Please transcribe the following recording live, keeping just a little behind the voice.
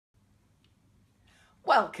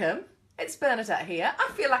Welcome, it's Bernadette here.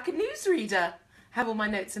 I feel like a newsreader. Have all my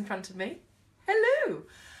notes in front of me. Hello.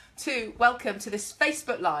 Welcome to this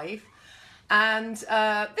Facebook Live. And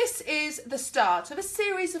this is the start of a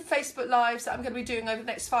series of Facebook Lives that I'm going to be doing over the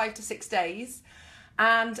next 5 to 6 days.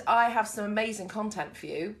 And I have some amazing content for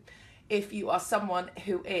you if you are someone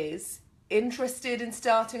who is interested in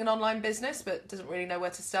starting an online business but doesn't really know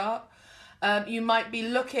where to start. You might be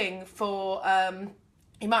looking for...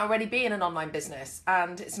 You might already be in an online business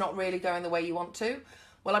and it's not really going the way you want to.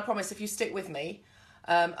 Well, I promise if you stick with me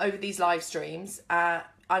over these live streams, I'm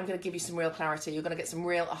going to give you some real clarity. You're going to get some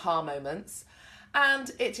real aha moments.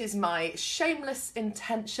 And it is my shameless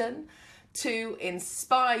intention to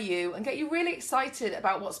inspire you and get you really excited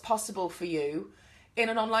about what's possible for you in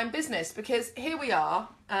an online business. Because here we are,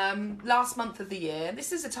 last month of the year.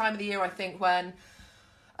 This is a time of the year, I think, when...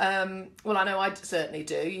 well, I know I certainly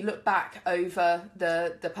do. You look back over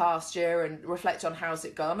the past year and reflect on how's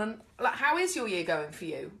it gone, and like, how is your year going for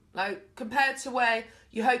you? Like, compared to where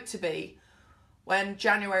you hoped to be when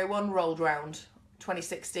January 1 rolled round,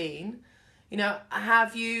 2016. You know,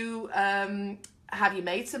 have you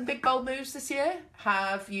made some big bold moves this year?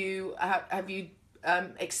 Have you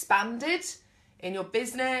expanded in your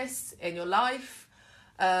business, in your life?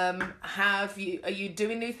 Are you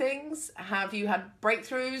doing new things? Have you had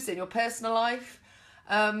breakthroughs in your personal life?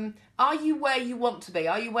 Are you where you want to be?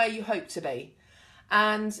 Are you where you hope to be?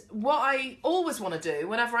 And what I always want to do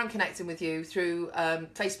whenever I'm connecting with you through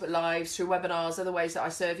Facebook Lives, through webinars, other ways that I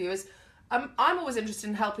serve you is I'm always interested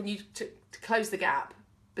in helping you to close the gap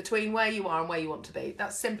between where you are and where you want to be.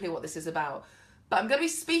 That's simply what this is about. But I'm going to be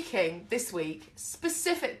speaking this week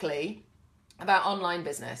specifically about online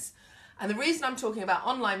business. And the reason I'm talking about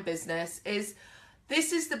online business is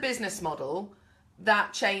this is the business model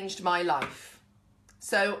that changed my life.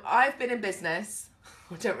 So I've been in business,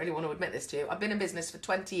 I don't really want to admit this to you, I've been in business for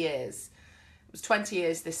 20 years. It was 20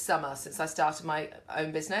 years this summer since I started my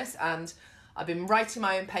own business, and I've been writing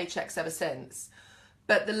my own paychecks ever since.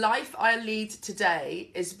 But the life I lead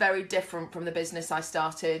today is very different from the business I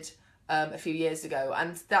started a few years ago.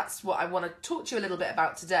 And that's what I want to talk to you a little bit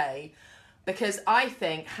about today. Because I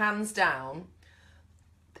think, hands down,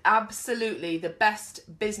 absolutely the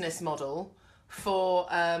best business model for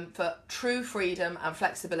true freedom and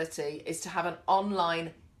flexibility is to have an online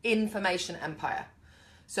information empire.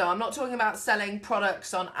 So I'm not talking about selling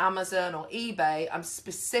products on Amazon or eBay. I'm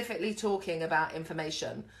specifically talking about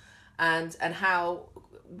information and how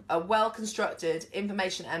a well-constructed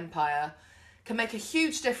information empire can make a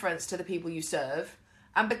huge difference to the people you serve.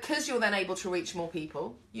 And because you're then able to reach more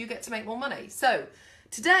people, you get to make more money. So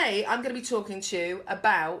today I'm going to be talking to you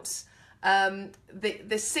about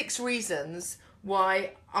the 6 reasons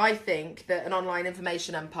why I think that an online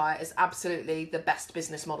information empire is absolutely the best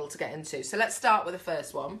business model to get into. So let's start with the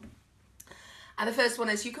first one. And the first one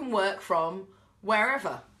is you can work from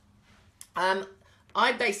wherever.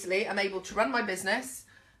 I basically am able to run my business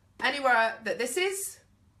anywhere that this is.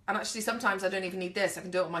 And actually sometimes I don't even need this. I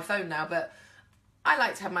can do it on my phone now, but I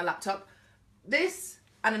like to have my laptop, this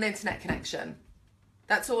and an internet connection.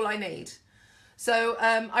 That's all I need. So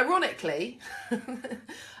ironically,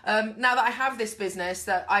 now that I have this business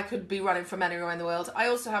that I could be running from anywhere in the world, I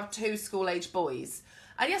also have 2 school-age boys.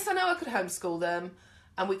 And yes, I know I could homeschool them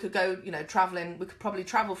and we could go, you know, traveling. We could probably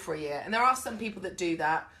travel for a year. And there are some people that do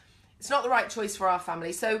that. It's not the right choice for our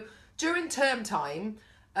family. So during term time,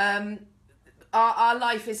 our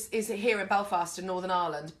life is here in Belfast in Northern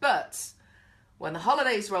Ireland. But when the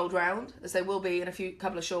holidays rolled round, as they will be in a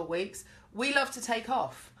couple of short weeks, we love to take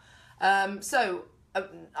off. So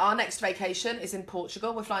our next vacation is in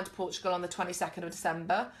Portugal. We're flying to Portugal on the 22nd of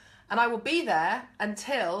December. And I will be there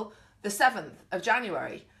until the 7th of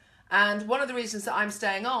January. And one of the reasons that I'm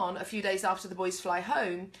staying on a few days after the boys fly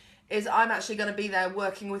home is I'm actually going to be there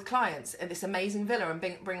working with clients in this amazing villa and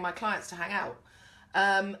bring my clients to hang out.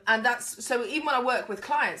 And that's, so even when I work with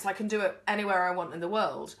clients, I can do it anywhere I want in the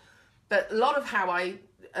world. But a lot of how I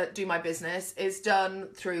do my business is done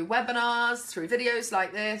through webinars, through videos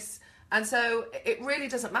like this. And so it really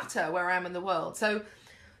doesn't matter where I am in the world. So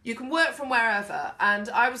you can work from wherever. And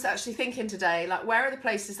I was actually thinking today, like, where are the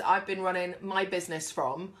places that I've been running my business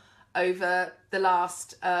from over the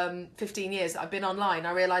last 15 years that I've been online?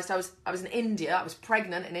 I realised I was in India. I was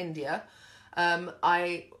pregnant in India.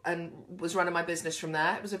 I was running my business from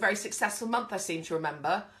there. It was a very successful month, I seem to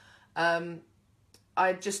remember.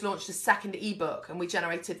 I just launched a second ebook and we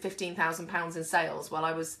generated £15,000 in sales while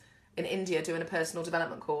I was in India doing a personal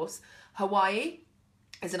development course. Hawaii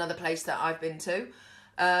is another place that I've been to.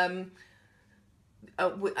 I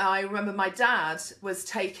remember my dad was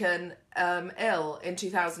taken ill in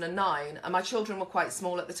 2009, and my children were quite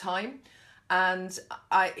small at the time. And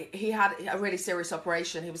he had a really serious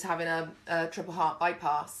operation. He was having a triple heart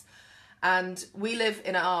bypass. And we live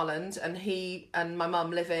in Ireland, and he and my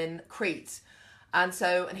mum live in Crete. And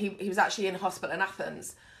he was actually in hospital in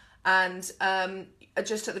Athens. And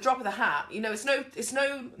just at the drop of the hat, you know, it's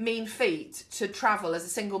no mean feat to travel as a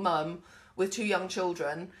single mum with 2 young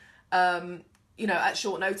children, you know, at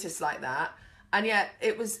short notice like that. And yet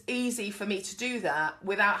it was easy for me to do that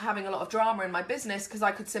without having a lot of drama in my business, because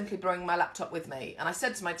I could simply bring my laptop with me. And I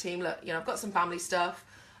said to my team, look, you know, I've got some family stuff.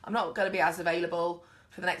 I'm not going to be as available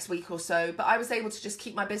for the next week or so, but I was able to just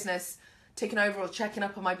keep my business ticking over or checking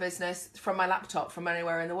up on my business from my laptop from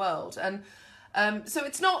anywhere in the world. And so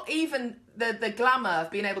it's not even the glamour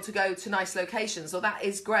of being able to go to nice locations, or that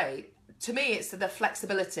is great. To me, it's the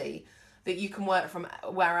flexibility that you can work from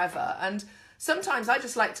wherever. And sometimes I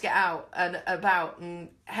just like to get out and about and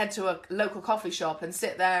head to a local coffee shop and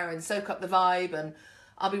sit there and soak up the vibe, and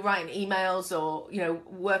I'll be writing emails or, you know,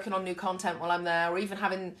 working on new content while I'm there, or even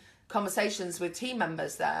having conversations with team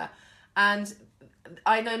members there. And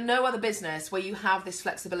I know no other business where you have this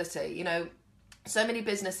flexibility. You know, so many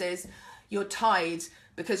businesses, you're tied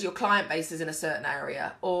because your client base is in a certain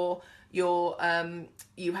area, or you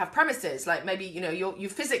have premises, like maybe, you know,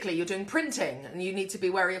 you're doing printing and you need to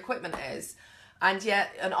be where your equipment is. And yet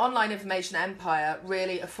an online information empire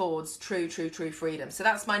really affords true freedom. So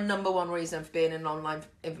that's my number one reason for being an online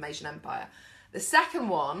information empire. The second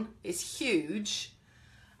one is huge,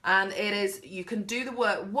 and it is you can do the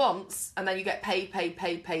work once and then you get paid.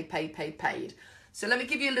 So let me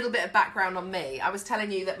give you a little bit of background on me. I was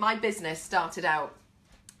telling you that my business started out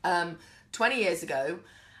 20 years ago,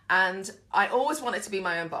 and I always wanted to be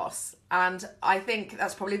my own boss. And I think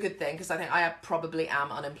that's probably a good thing, because I think I probably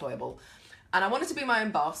am unemployable. And I wanted to be my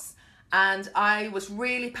own boss, and I was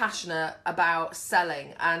really passionate about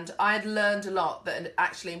selling, and I had learned a lot that had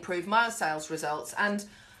actually improved my sales results. And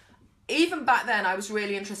even back then, I was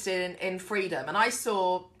really interested in freedom, and I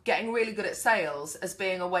saw getting really good at sales as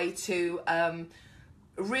being a way to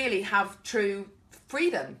really have true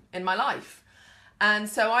freedom in my life. And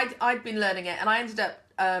so I'd been learning it, and I ended up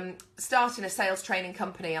starting a sales training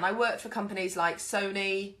company, and I worked for companies like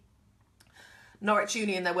Sony, Norwich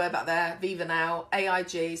Union, they were back there, Viva now,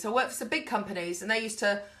 AIG. So I worked for some big companies, and they used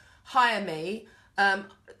to hire me,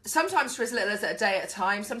 sometimes for as little as a day at a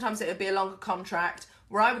time. Sometimes it would be a longer contract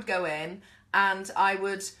where I would go in and I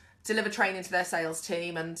would deliver training to their sales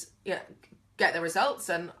team and, you know, get the results.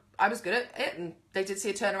 And I was good at it, and they did see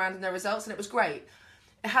a turnaround in their results, and it was great.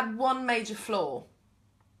 It had one major flaw.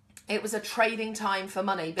 It was a trading time for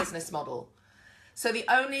money business model. So the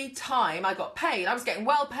only time I got paid, I was getting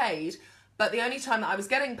well paid, but the only time that I was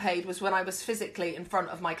getting paid was when I was physically in front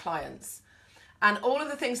of my clients. And all of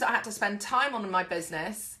the things that I had to spend time on in my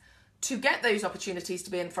business to get those opportunities to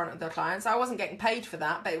be in front of the clients, I wasn't getting paid for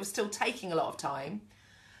that, but it was still taking a lot of time.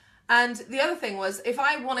 And the other thing was, if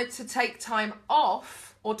I wanted to take time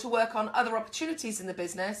off or to work on other opportunities in the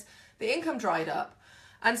business, the income dried up.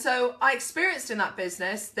 And so I experienced in that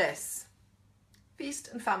business this feast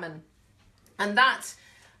and famine. And that,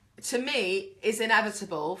 to me, is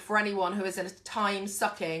inevitable for anyone who is in a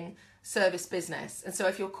time-sucking service business. And so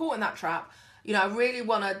if you're caught in that trap, you know, I really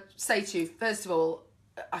want to say to you, first of all,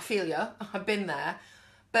 I feel you, I've been there,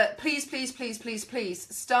 but please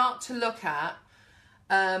start to look at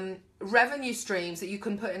revenue streams that you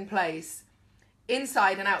can put in place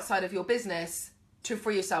inside and outside of your business to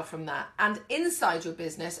free yourself from that. And inside your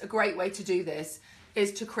business, a great way to do this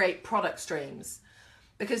is to create product streams.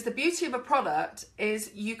 Because the beauty of a product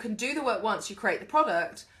is you can do the work once you create the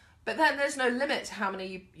product, but then there's no limit to how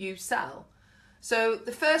many you sell. So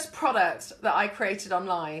the first product that I created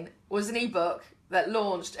online was an ebook that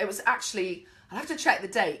launched. It was actually, I'll have to check the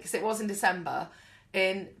date because it was in December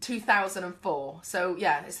in 2004. So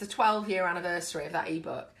yeah, it's the 12-year anniversary of that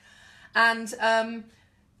ebook. And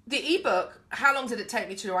the ebook, how long did it take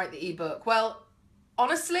me to write the ebook? Well,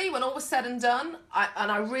 honestly, when all was said and done,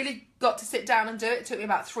 I really got to sit down and do it. It took me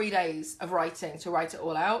about 3 days of writing to write it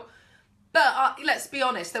all out. But let's be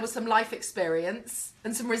honest, there was some life experience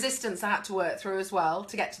and some resistance I had to work through as well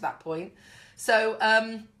to get to that point. So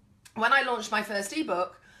when I launched my first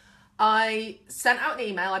ebook, I sent out an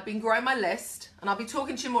email. I've been growing my list, and I'll be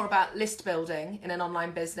talking to you more about list building in an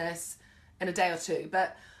online business in a day or two.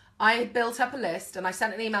 But I had built up a list, and I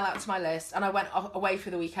sent an email out to my list, and I went away for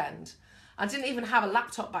the weekend. I didn't even have a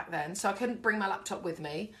laptop back then, so I couldn't bring my laptop with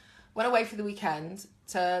me. Went away for the weekend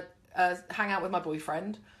to hang out with my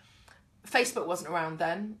boyfriend. Facebook wasn't around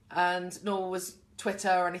then, and nor was Twitter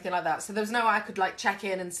or anything like that. So there was no way I could like check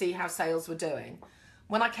in and see how sales were doing.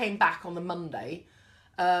 when I came back on the Monday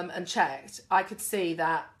and checked, I could see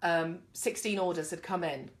that 16 orders had come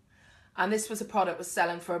in. And this was a product was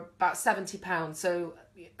selling for about £70, so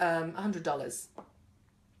 $100.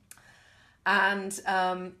 And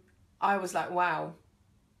I was like, wow.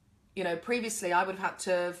 You know, previously I would have had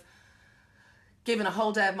to have given a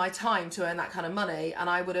whole day of my time to earn that kind of money, and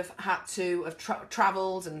I would have had to have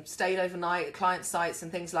travelled and stayed overnight at client sites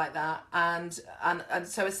and things like that, and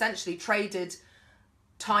so essentially traded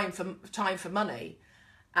time for money.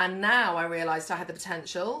 And now I realised I had the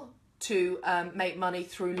potential to make money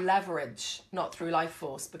through leverage, not through life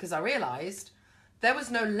force, because I realised there was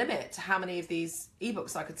no limit to how many of these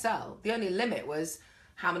ebooks I could sell. The only limit was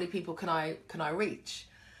how many people can I reach.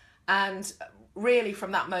 And really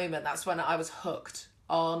from that moment, that's when I was hooked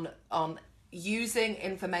on using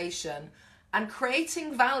information and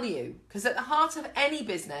creating value. Because at the heart of any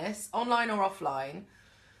business, online or offline,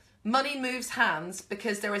 money moves hands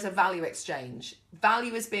because there is a value exchange.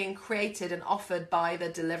 Value is being created and offered by the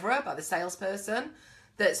deliverer, by the salesperson,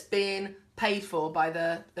 that's being paid for by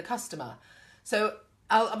the customer. So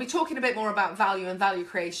I'll be talking a bit more about value and value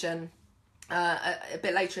creation a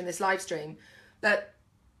bit later in this live stream. But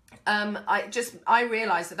I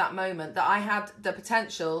realised at that moment that I had the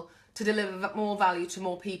potential to deliver more value to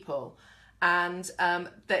more people, and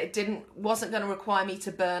that it wasn't going to require me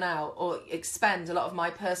to burn out or expend a lot of my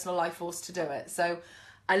personal life force to do it. So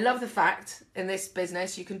I love the fact in this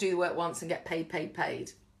business you can do the work once and get paid. I'm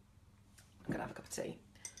going to have a cup of tea.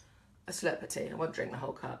 A slurp of tea. I won't drink the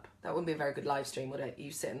whole cup. That wouldn't be a very good live stream, would it?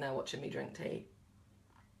 You sitting there watching me drink tea.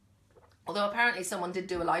 Although apparently someone did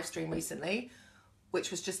do a live stream recently, which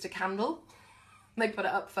was just a candle. They put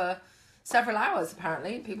it up for several hours,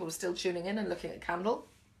 apparently. People were still tuning in and looking at a candle.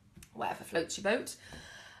 Whatever floats your boat.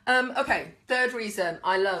 Okay, third reason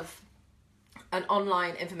I love an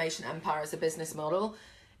online information empire as a business model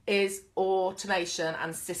is automation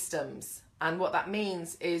and systems. And what that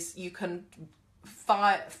means is you can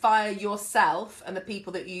fire yourself and the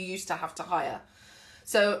people that you used to have to hire.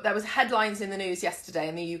 So there was headlines in the news yesterday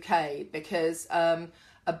in the UK because a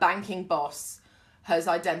banking boss has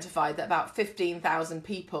identified that about 15,000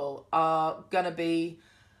 people are going to be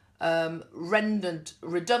rendered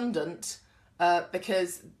redundant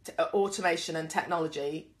because automation and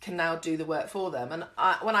technology can now do the work for them. And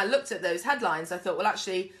when I looked at those headlines, I thought, well,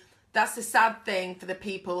 actually, that's a sad thing for the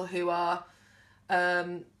people who are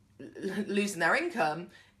losing their income.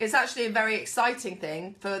 It's actually a very exciting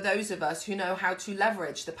thing for those of us who know how to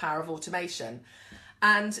leverage the power of automation.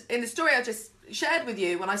 And in the story I just shared with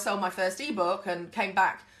you, when I sold my first ebook and came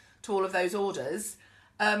back to all of those orders,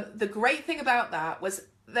 the great thing about that was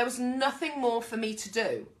there was nothing more for me to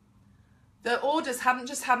do. The orders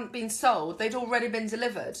hadn't been sold, they'd already been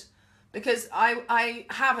delivered, because I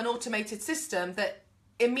have an automated system that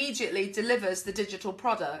immediately delivers the digital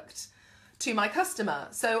product to my customer.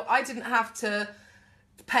 So I didn't have to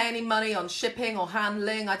pay any money on shipping or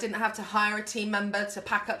handling. I didn't have to hire a team member to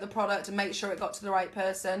pack up the product and make sure it got to the right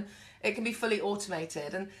person. It can be fully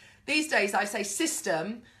automated. And these days I say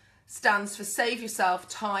system stands for save yourself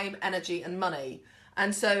time, energy and money.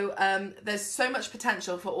 And so there's so much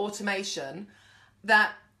potential for automation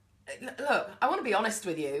that, look, I want to be honest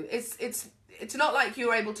with you. It's not like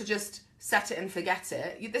you're able to just set it and forget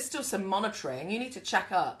it. There's still some monitoring. You need to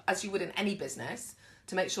check up, as you would in any business,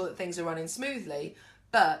 to make sure that things are running smoothly,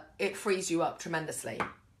 but it frees you up tremendously.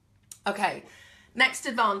 Okay, next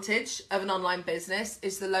advantage of an online business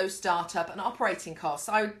is the low startup and operating costs.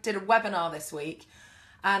 I did a webinar this week,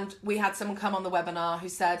 and we had someone come on the webinar who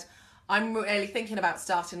said, I'm really thinking about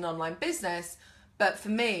starting an online business, but for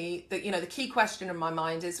me, the key question in my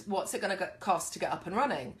mind is, what's it going to cost to get up and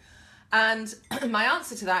running? And my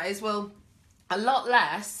answer to that is, well, a lot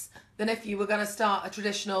less than if you were going to start a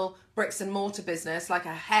traditional bricks and mortar business like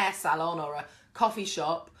a hair salon or a coffee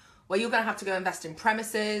shop, where you're going to have to go invest in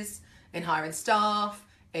premises, in hiring staff,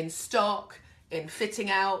 in stock, in fitting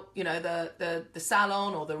out, the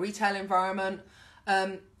salon or the retail environment.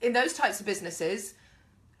 In those types of businesses,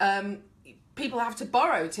 people have to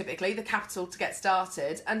borrow typically the capital to get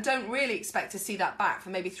started and don't really expect to see that back for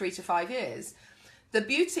maybe 3 to 5 years. The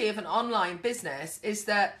beauty of an online business is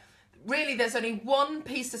that really there's only one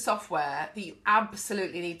piece of software that you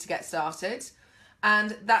absolutely need to get started,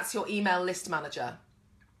 and that's your email list manager.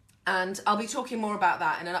 And I'll be talking more about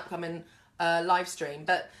that in an upcoming live stream.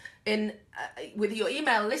 But with your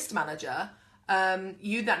email list manager,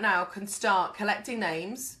 you that now can start collecting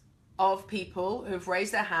names of people who've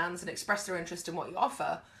raised their hands and expressed their interest in what you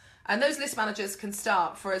offer. And those list managers can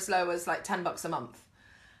start for as low as like $10 a month.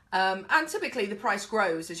 And typically the price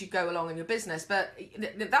grows as you go along in your business, but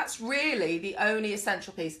that's really the only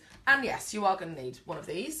essential piece. And yes, you are going to need one of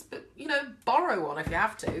these, but borrow one if you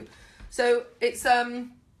have to. So it's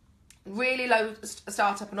really low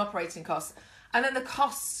startup and operating costs. And then the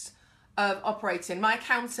costs of operating. My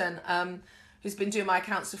accountant, who's been doing my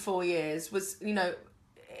accounts for 4 years, was,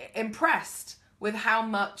 impressed with how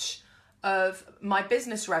much of my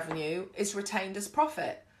business revenue is retained as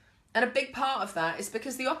profit. And a big part of that is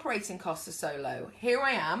because the operating costs are so low. Here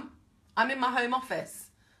I am. I'm in my home office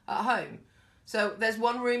at home. So there's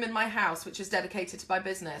one room in my house which is dedicated to my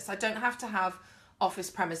business. I don't have to have office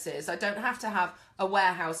premises. I don't have to have a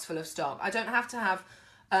warehouse full of stock. I don't have to have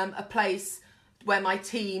a place where my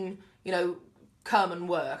team, come and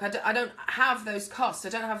work. I don't have those costs. I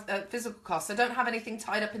don't have physical costs. I don't have anything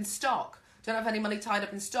tied up in stock. I don't have any money tied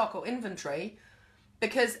up in stock or inventory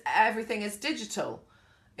because everything is digital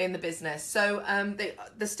in the business. So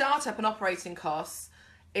the startup and operating costs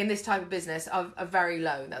in this type of business are very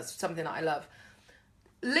low. That's something that I love.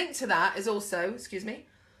 Linked to that is also,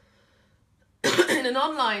 in an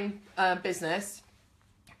online business,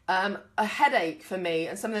 a headache for me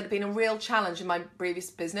and something that had been a real challenge in my previous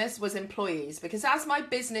business was employees. Because as my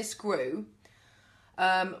business grew,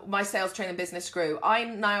 my sales training business grew, I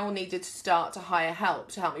now needed to start to hire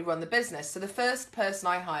help to help me run the business. So the first person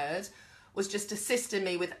I hired was just assisting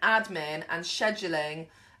me with admin and scheduling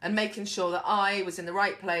and making sure that I was in the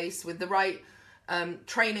right place with the right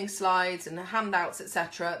training slides and handouts,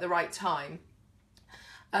 etc. at the right time.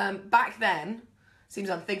 Back then, seems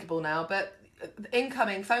unthinkable now, but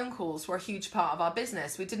incoming phone calls were a huge part of our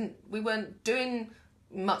business. We weren't doing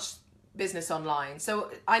much business online.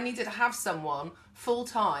 So I needed to have someone full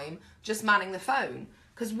time just manning the phone,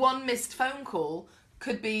 because one missed phone call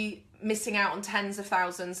could be missing out on tens of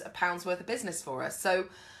thousands of pounds worth of business for us. So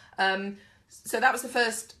that was the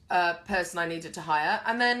first person I needed to hire.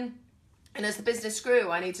 And then, and as the business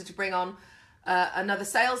grew, I needed to bring on another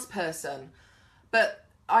salesperson. But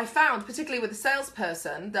I found, particularly with the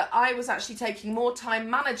salesperson, that I was actually taking more time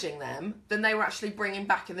managing them than they were actually bringing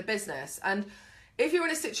back in the business. And if you're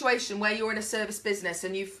in a situation where you're in a service business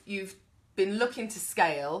and you've been looking to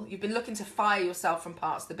scale, you've been looking to fire yourself from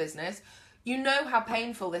parts of the business, you know how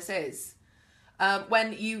painful this is.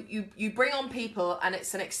 When you bring on people and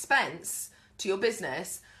it's an expense to your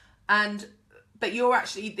business, but you're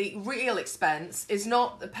actually, the real expense is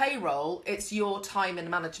not the payroll, it's your time in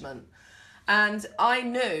management. And I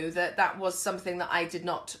knew that was something that I did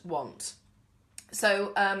not want.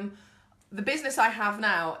 So the business I have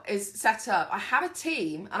now is set up. I have a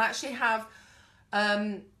team, and I actually have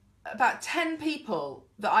about 10 people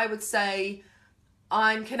that I would say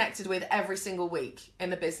I'm connected with every single week in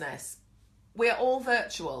the business. We're all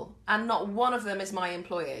virtual, and not one of them is my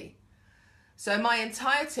employee. So my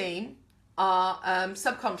entire team are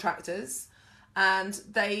subcontractors, and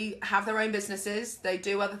they have their own businesses. They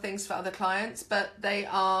do other things for other clients, but they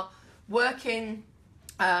are working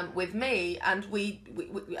with me, and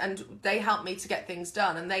and they help me to get things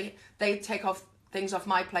done, and they take things off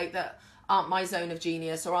my plate that aren't my zone of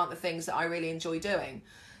genius or aren't the things that I really enjoy doing.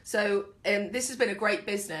 So this has been a great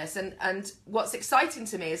business, and what's exciting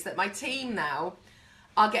to me is that my team now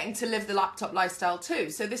are getting to live the laptop lifestyle too.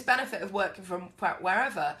 So this benefit of working from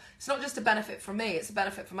wherever, it's not just a benefit for me, it's a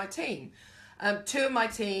benefit for my team. 2 of my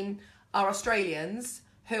team are Australians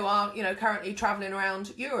who are, currently traveling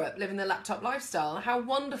around Europe, living the laptop lifestyle. How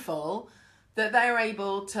wonderful that they're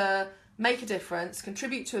able to make a difference,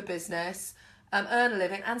 contribute to a business, earn a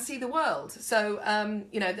living, and see the world. So,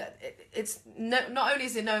 it's not only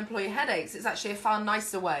is it no employee headaches, it's actually a far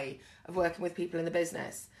nicer way of working with people in the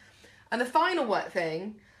business. And the final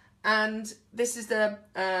thing, and this is the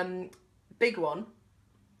big one,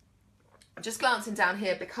 I'm just glancing down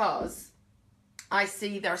here because I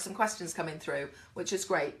see there are some questions coming through, which is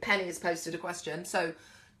great. Penny has posted a question, so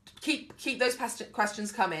keep those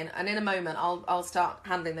questions coming, and in a moment I'll start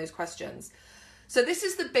handling those questions. So this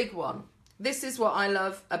is the big one. This is what I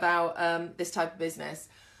love about this type of business.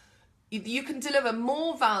 You can deliver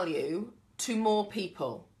more value to more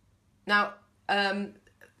people. Now,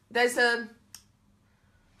 there's a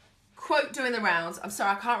quote doing the rounds. I'm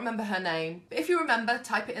sorry, I can't remember her name. But if you remember,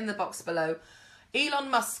 type it in the box below.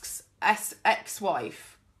 Elon Musk's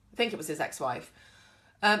ex-wife, I think it was his ex-wife,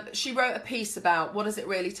 she wrote a piece about what does it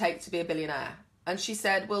really take to be a billionaire. And she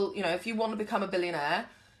said, well, if you want to become a billionaire,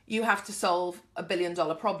 you have to solve $1 billion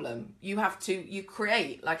problem. You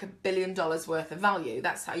create like $1 billion worth of value.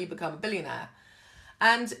 That's how you become a billionaire.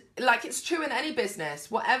 And like it's true in any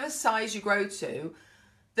business, whatever size you grow to,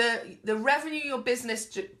 the revenue your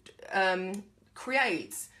business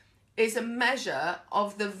creates is a measure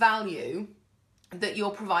of the value that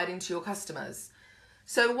you're providing to your customers.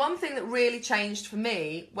 So one thing that really changed for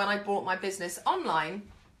me when I brought my business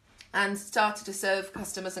online and started to serve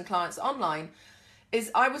customers and clients online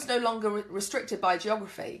is I was no longer restricted by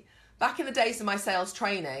geography. Back in the days of my sales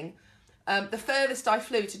training, the furthest I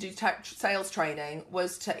flew to do sales training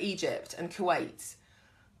was to Egypt and Kuwait.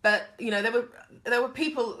 But, you know, there were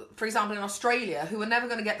people, for example, in Australia who were never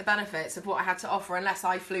going to get the benefits of what I had to offer unless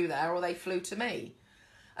I flew there or they flew to me.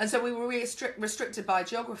 And so we were restricted by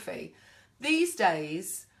geography. These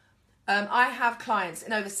days, I have clients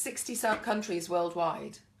in over 60 countries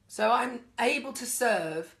worldwide. So I'm able to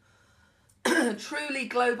serve a truly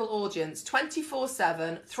global audience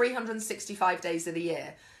 24/7, 365 days of the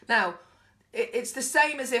year. Now, it's the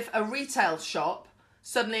same as if a retail shop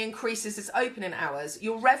suddenly increases its opening hours.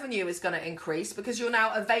 Your revenue is going to increase because you're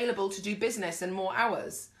now available to do business in more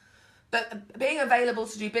hours. But being available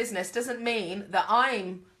to do business doesn't mean that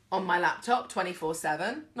I'm on my laptop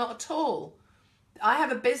 24/7. Not at all. I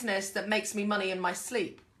have a business that makes me money in my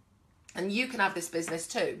sleep. And you can have this business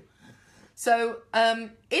too. So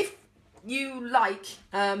if you like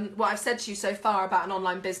what I've said to you so far about an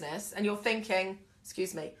online business and you're thinking,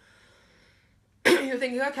 excuse me, you're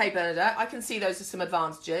thinking, okay, Bernadette, I can see those are some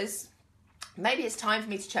advantages. Maybe it's time for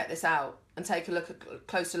me to check this out and take a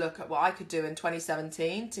closer look at what I could do in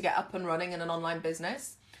 2017 to get up and running in an online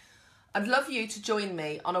business. I'd love you to join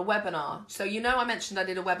me on a webinar. So you know I mentioned I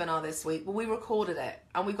did a webinar this week. Well, we recorded it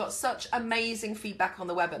and we got such amazing feedback on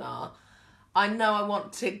the webinar. I know I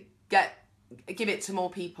want to give it to more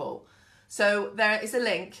people. So there is a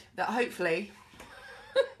link that hopefully,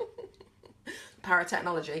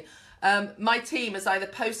 paratechnology, my team has either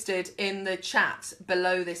posted in the chat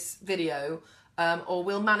below this video, or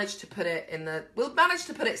we'll manage to put it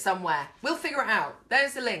somewhere. We'll figure it out.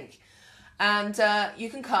 There's the link. And you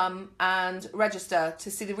can come and register to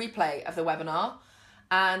see the replay of the webinar,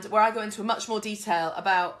 and where I go into much more detail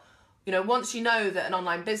about, you know, once you know that an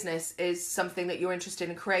online business is something that you're interested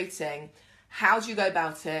in creating, how do you go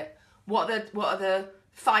about it? What are the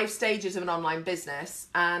 5 stages of an online business,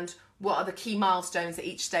 and what are the key milestones at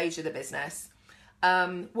each stage of the business?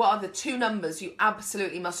 What are the 2 numbers you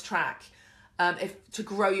absolutely must track to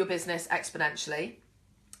grow your business exponentially?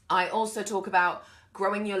 I also talk about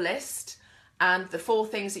growing your list and the 4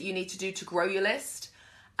 things that you need to do to grow your list.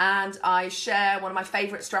 And I share one of my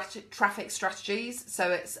favorite traffic strategies.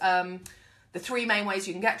 So it's the 3 main ways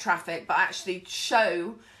you can get traffic, but I actually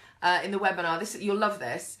show in the webinar, you'll love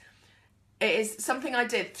this. It is something I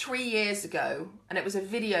did 3 years ago, and it was a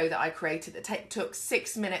video that I created that took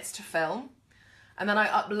 6 minutes to film. And then I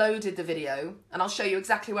uploaded the video, and I'll show you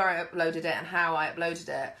exactly where I uploaded it and how I uploaded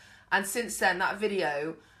it. And since then, that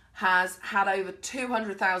video has had over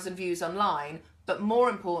 200,000 views online, but more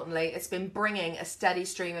importantly, it's been bringing a steady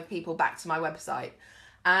stream of people back to my website.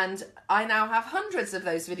 And I now have hundreds of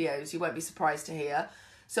those videos, you won't be surprised to hear.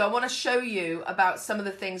 So I want to show you about some of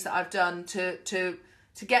the things that I've done to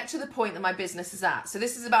get to the point that my business is at. So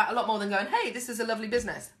this is about a lot more than going, hey, this is a lovely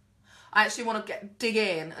business. I actually want to dig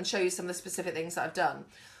in and show you some of the specific things that I've done.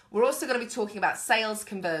 We're also going to be talking about sales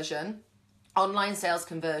conversion, online sales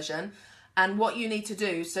conversion, and what you need to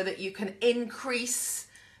do so that you can increase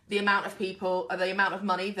the amount of people, or the amount of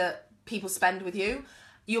money that people spend with you.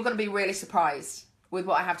 You're going to be really surprised with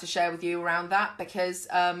what I have to share with you around that, because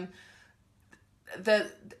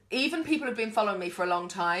even people who've been following me for a long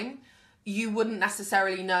time, you wouldn't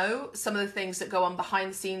necessarily know some of the things that go on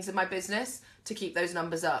behind the scenes in my business to keep those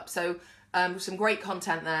numbers up. So some great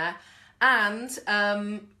content there. And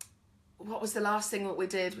what was the last thing that we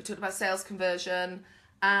did? We talked about sales conversion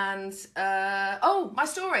and, my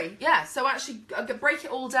story. Yeah, so actually I could break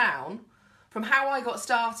it all down from how I got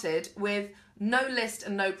started with no list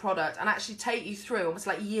and no product, and actually take you through almost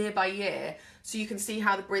like year by year so you can see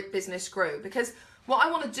how the business grew. Because what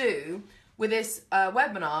I want to do with this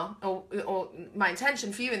webinar, or my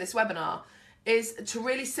intention for you in this webinar, is to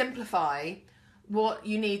really simplify what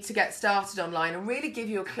you need to get started online and really give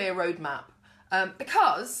you a clear roadmap.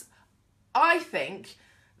 Because I think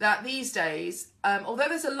that these days, although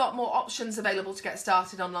there's a lot more options available to get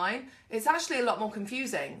started online, it's actually a lot more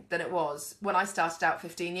confusing than it was when I started out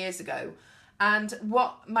 15 years ago. And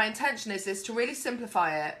what my intention is to really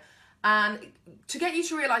simplify it and to get you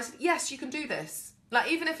to realise, yes, you can do this.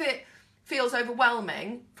 Like, even if it feels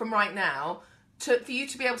overwhelming from right now, for you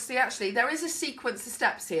to be able to see, actually, there is a sequence of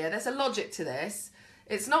steps here. There's a logic to this.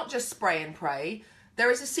 It's not just spray and pray.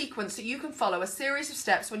 There is a sequence that you can follow, a series of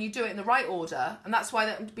steps when you do it in the right order. And that's why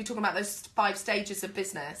we're talking about those 5 stages of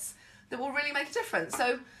business that will really make a difference.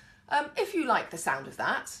 So if you like the sound of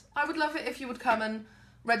that, I would love it if you would come and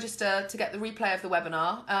register to get the replay of the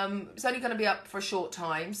webinar. It's only going to be up for a short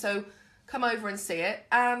time, so come over and see it.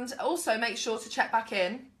 And also make sure to check back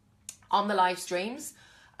in on the live streams.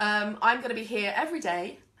 I'm going to be here every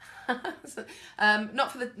day.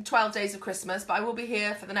 Not for the 12 days of Christmas, but I will be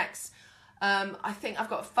here for the next, I think I've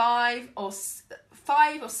got five or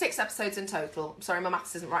six episodes in total. I'm sorry, my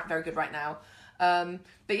maths isn't very good right now.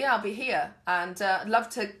 But yeah, I'll be here, and I'd love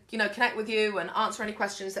to, connect with you and answer any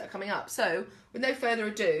questions that are coming up. So with no further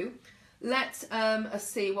ado, let us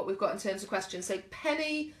see what we've got in terms of questions. So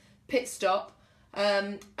Penny Pitstop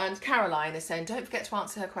and Caroline is saying, don't forget to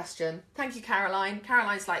answer her question. Thank you, Caroline.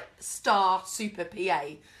 Caroline's like star super PA.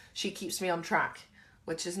 She keeps me on track,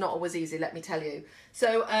 which is not always easy, let me tell you.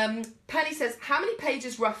 So Penny says, how many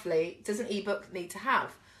pages roughly does an ebook need to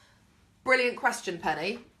have? Brilliant question,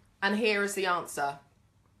 Penny. And here is the answer.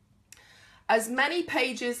 As many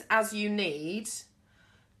pages as you need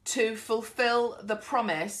to fulfill the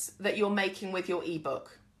promise that you're making with your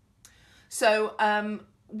ebook. So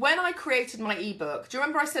when I created my ebook, do you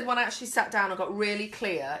remember I said when I actually sat down and got really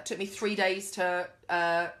clear, it took me 3 days to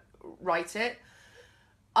write it?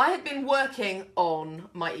 I had been working on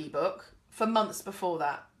my ebook for months before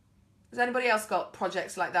that. Has anybody else got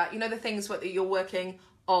projects like that? The things that you're working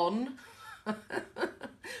on, but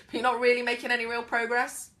you're not really making any real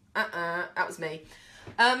progress? That was me.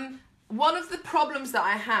 One of the problems that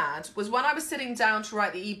I had was when I was sitting down to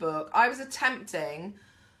write the ebook, I was attempting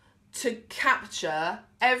to capture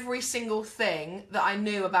every single thing that I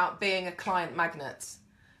knew about being a client magnet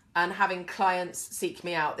and having clients seek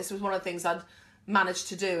me out. This was one of the things I'd managed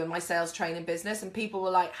to do in my sales training business, and people were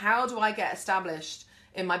like, how do I get established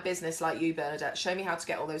in my business like you, Bernadette? Show me how to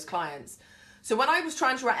get all those clients. So when I was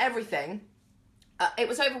trying to write everything, it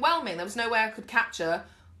was overwhelming. There was no way I could capture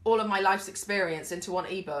all of my life's experience into one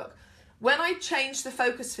ebook. When I changed the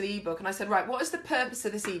focus for the ebook and I said, right, what is the purpose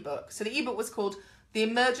of this ebook? So the ebook was called The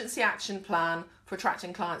Emergency Action Plan for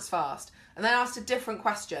Attracting Clients Fast. And then I asked a different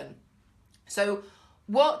question. So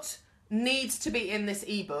what needs to be in this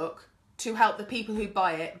ebook to help the people who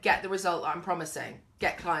buy it get the result that I'm promising,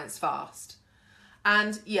 get clients fast?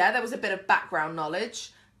 And yeah, there was a bit of background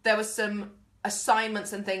knowledge. There was some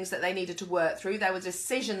assignments and things that they needed to work through. There were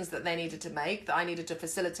decisions that they needed to make that I needed to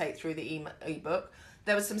facilitate through the ebook.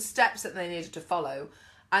 There were some steps that they needed to follow.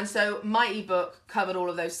 And so my ebook covered all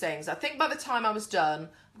of those things. I think by the time I was done,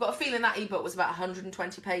 I've got a feeling that ebook was about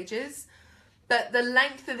 120 pages. But the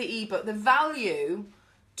length of the ebook, the value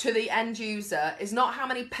to the end user is not how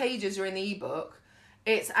many pages are in the ebook.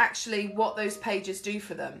 It's actually what those pages do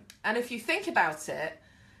for them. And if you think about it,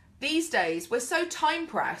 these days we're so time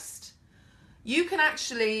pressed, you can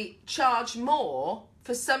actually charge more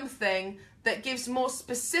for something that gives more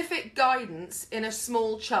specific guidance in a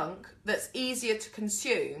small chunk that's easier to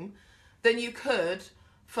consume than you could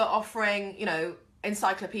for offering,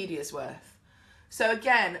 encyclopedias worth. So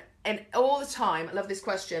again, and all the time, I love this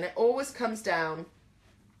question, it always comes down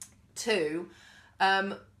to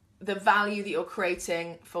the value that you're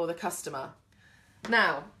creating for the customer.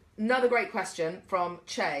 Now, another great question from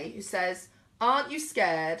Che, who says, aren't you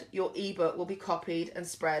scared your ebook will be copied and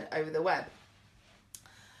spread over the web?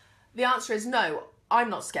 The answer is no, I'm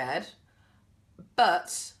not scared,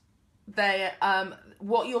 but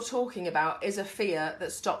what you're talking about is a fear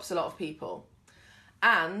that stops a lot of people.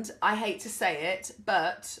 And I hate to say it,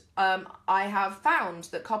 but I have found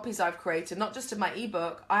that copies I've created, not just of my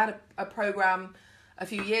ebook, I had a program a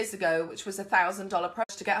few years ago, which was $1,000 program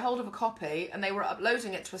to get hold of a copy, and they were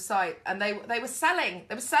uploading it to a site, and they were selling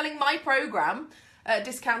my program at a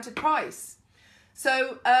discounted price.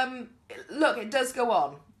 So look, it does go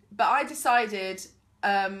on, but I decided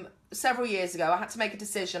several years ago, I had to make a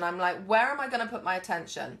decision. I'm like, where am I going to put my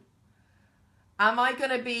attention? Am I going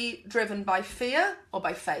to be driven by fear or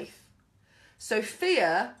by faith? So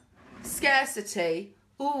fear, scarcity,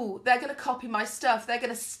 ooh, they're going to copy my stuff. They're going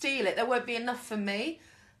to steal it. There won't be enough for me.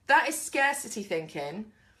 That is scarcity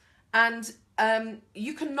thinking. And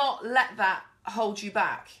you cannot let that hold you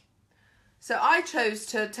back. So I chose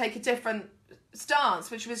to take a different stance,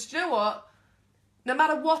 which was, you know what? No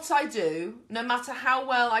matter what I do, no matter how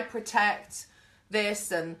well I protect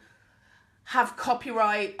this and have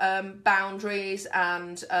copyright boundaries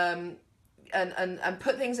and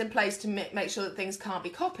put things in place to make sure that things can't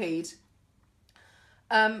be copied,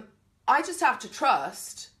 I just have to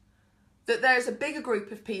trust that there's a bigger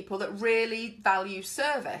group of people that really value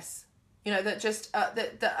service, that just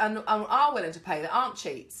that are willing to pay, that aren't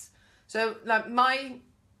cheats. So like my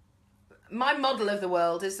model of the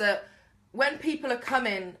world is that when people are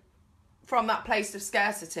coming from that place of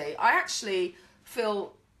scarcity, I actually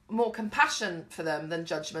feel more compassion for them than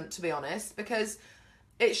judgment, to be honest, because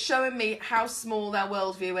it's showing me how small their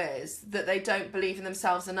worldview is, that they don't believe in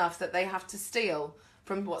themselves enough, that they have to steal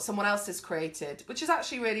from what someone else has created, which is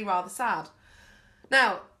actually really rather sad.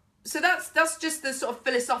 Now, so that's just the sort of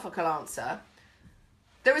philosophical answer.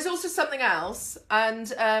 There is also something else,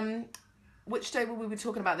 and which day will we be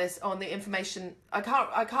talking about this on the information? I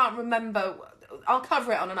can't remember. I'll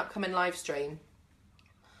cover it on an upcoming live stream.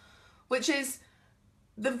 Which is,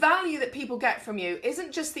 the value that people get from you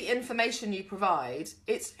isn't just the information you provide,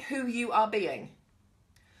 it's who you are being.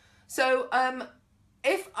 So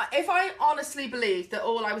if I honestly believed that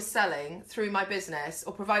all I was selling through my business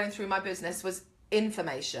or providing through my business was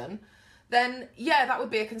information, then yeah, that would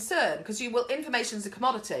be a concern, because information is a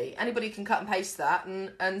commodity. Anybody can cut and paste that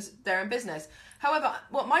and they're in business. However,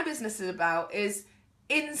 what my business is about is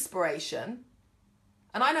inspiration.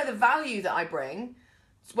 And I know the value that I bring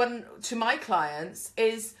to my clients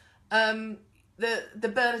is the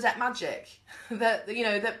Bernadette magic.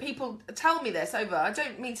 That people tell me this over. I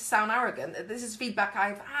don't mean to sound arrogant. This is feedback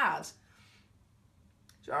I've had.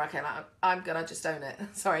 Okay, I'm gonna just own it.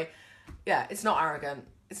 Sorry. Yeah, it's not arrogant.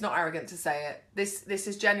 It's not arrogant to say it. This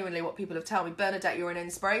is genuinely what people have told me. Bernadette, you're an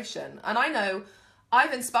inspiration. And I know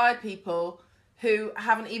I've inspired people who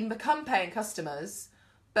haven't even become paying customers,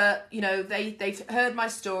 but they've heard my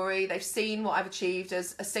story, they've seen what I've achieved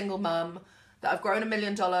as a single mum, that I've grown $1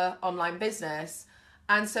 million online business,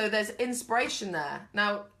 and so there's inspiration there.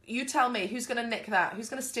 Now, you tell me, who's going to nick that? Who's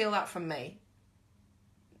going to steal that from me?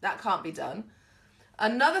 That can't be done.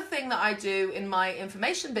 Another thing that I do in my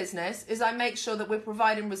information business is I make sure that we're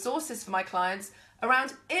providing resources for my clients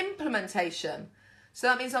around implementation. So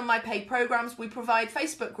that means on my paid programs, we provide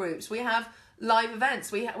Facebook groups, we have live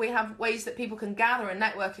events, we have ways that people can gather and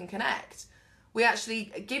network and connect. We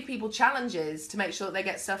actually give people challenges to make sure that they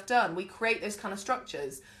get stuff done. We create those kind of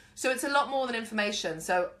structures. So it's a lot more than information.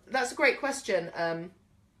 So that's a great question.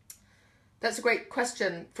 That's a great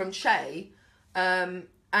question from Shay.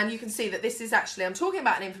 And you can see that this is actually, I'm talking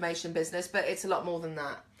about an information business, but it's a lot more than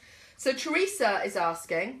that. So Teresa is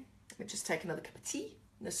asking, let me just take another cup of tea,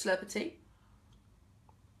 a slurp of tea.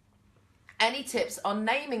 Any tips on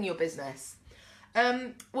naming your business?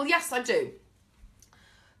 Well, yes, I do.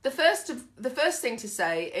 The first thing to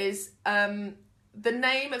say is the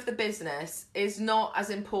name of the business is not as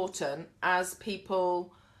important as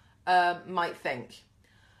people might think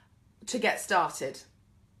to get started,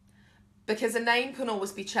 because a name can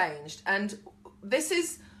always be changed. And this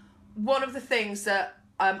is one of the things that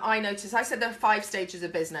I noticed. I said there are 5 stages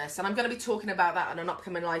of business, and I'm going to be talking about that on an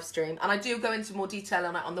upcoming live stream. And I do go into more detail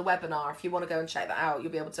on it on the webinar. If you want to go and check that out,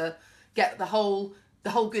 you'll be able to get the whole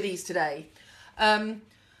goodies today.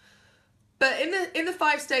 But in the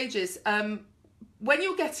 5 stages, when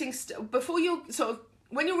you're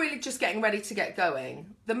when you're really just getting ready to get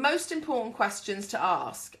going, the most important questions to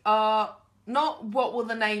ask are not what will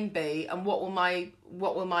the name be and what will my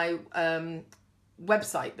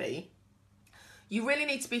website be. You really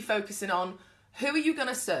need to be focusing on who are you going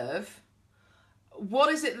to serve,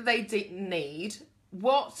 what is it that they need,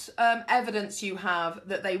 what evidence you have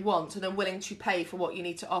that they want and are willing to pay for what you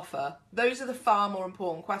need to offer. Those are the far more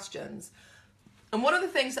important questions. And one of the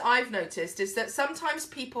things that I've noticed is that sometimes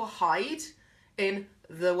people hide in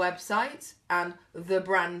the website and the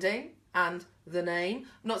branding and the name.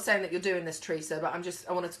 I'm not saying that you're doing this, Teresa, but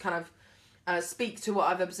I wanted to kind of speak to what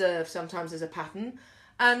I've observed sometimes as a pattern.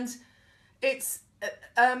 And it's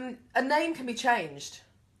a name can be changed.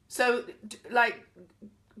 So like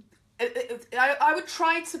I would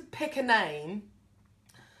try to pick a name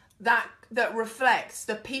that reflects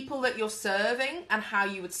the people that you're serving and how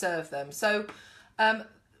you would serve them. So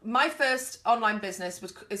my first online business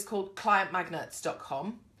is called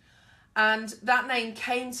clientmagnets.com, and that name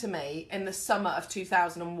came to me in the summer of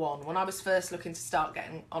 2001 when I was first looking to start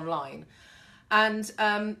getting online. And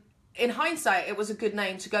in hindsight, it was a good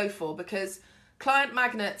name to go for, because Client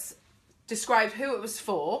Magnets described who it was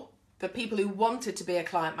for people who wanted to be a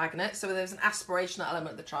client magnet. So there's an aspirational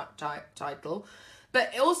element of the title,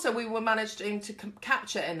 but also we were managing to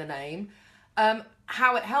capture in the name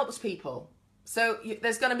how it helps people. So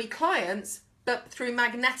there's going to be clients, but through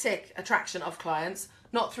magnetic attraction of clients,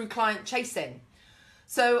 not through client chasing.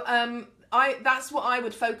 So that's what I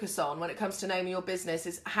would focus on when it comes to naming your business,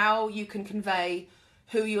 is how you can convey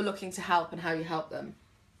who you're looking to help and how you help them.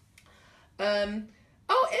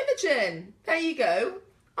 Oh, Imogen, there you go.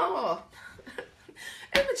 Oh,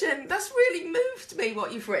 Imogen, that's really moved me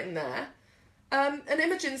what you've written there. And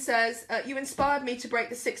Imogen says, you inspired me to break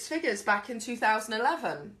the 6 figures back in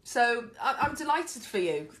 2011. So I'm delighted for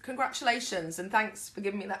you. Congratulations, and thanks for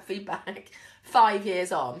giving me that feedback 5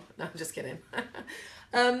 years on. No, I'm just kidding.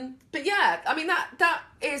 But yeah, I mean, that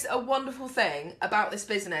is a wonderful thing about this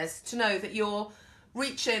business, to know that you're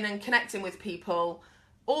reaching and connecting with people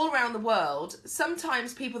all around the world,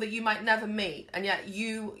 sometimes people that you might never meet, and yet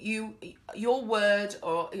your word,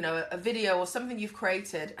 or a video or something you've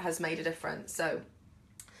created has made a difference. So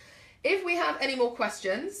if we have any more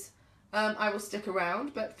questions, I will stick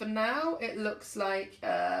around, but for now it looks like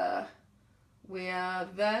we are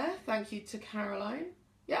there. Thank you to Caroline.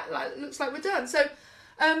 Yeah, it looks like we're done. So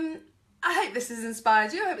I hope this has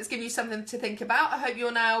inspired you. I hope it's given you something to think about. I hope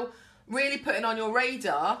you're now really putting on your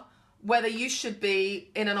radar whether you should be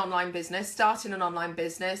in an online business, starting an online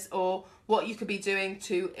business, or what you could be doing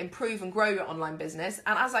to improve and grow your online business.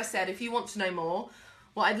 And as I said, if you want to know more,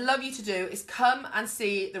 what I'd love you to do is come and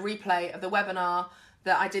see the replay of the webinar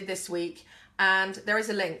that I did this week. And there is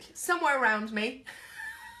a link somewhere around me.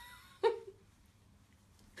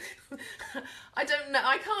 I don't know,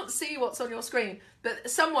 I can't see what's on your screen, but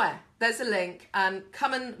somewhere there's a link, and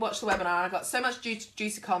come and watch the webinar. I've got so much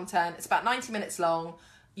juicy content. It's about 90 minutes long.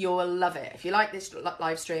 You'll love it. If you like this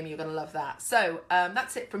live stream, you're going to love that. So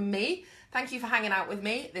that's it from me. Thank you for hanging out with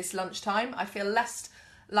me this lunchtime. I feel less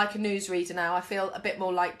like a newsreader now. I feel a bit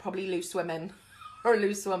more like probably Loose Women or a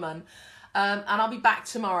loose woman. And I'll be back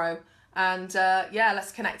tomorrow. And yeah,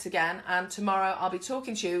 let's connect again. And tomorrow I'll be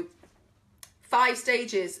talking to you 5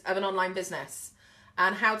 stages of an online business,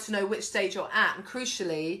 and how to know which stage you're at, and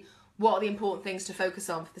crucially, what are the important things to focus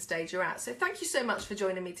on for the stage you're at. So thank you so much for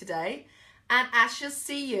joining me today. And I shall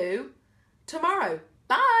see you tomorrow.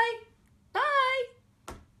 Bye. Bye.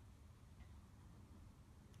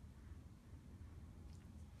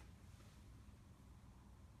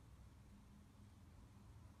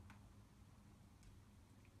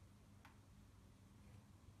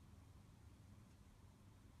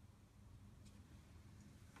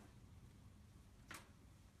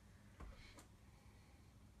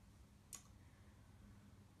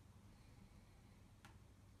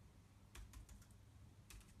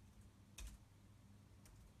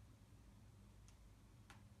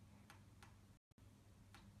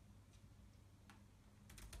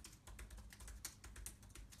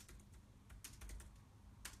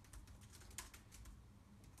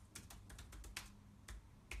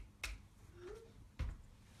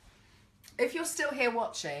 If you're still here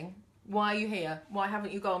watching, why are you here? Why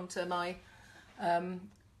haven't you gone to my webinar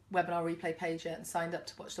replay page yet and signed up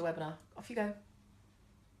to watch the webinar? Off you go.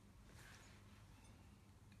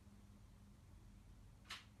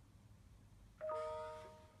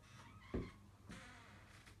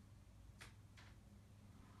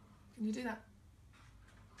 Can you do that?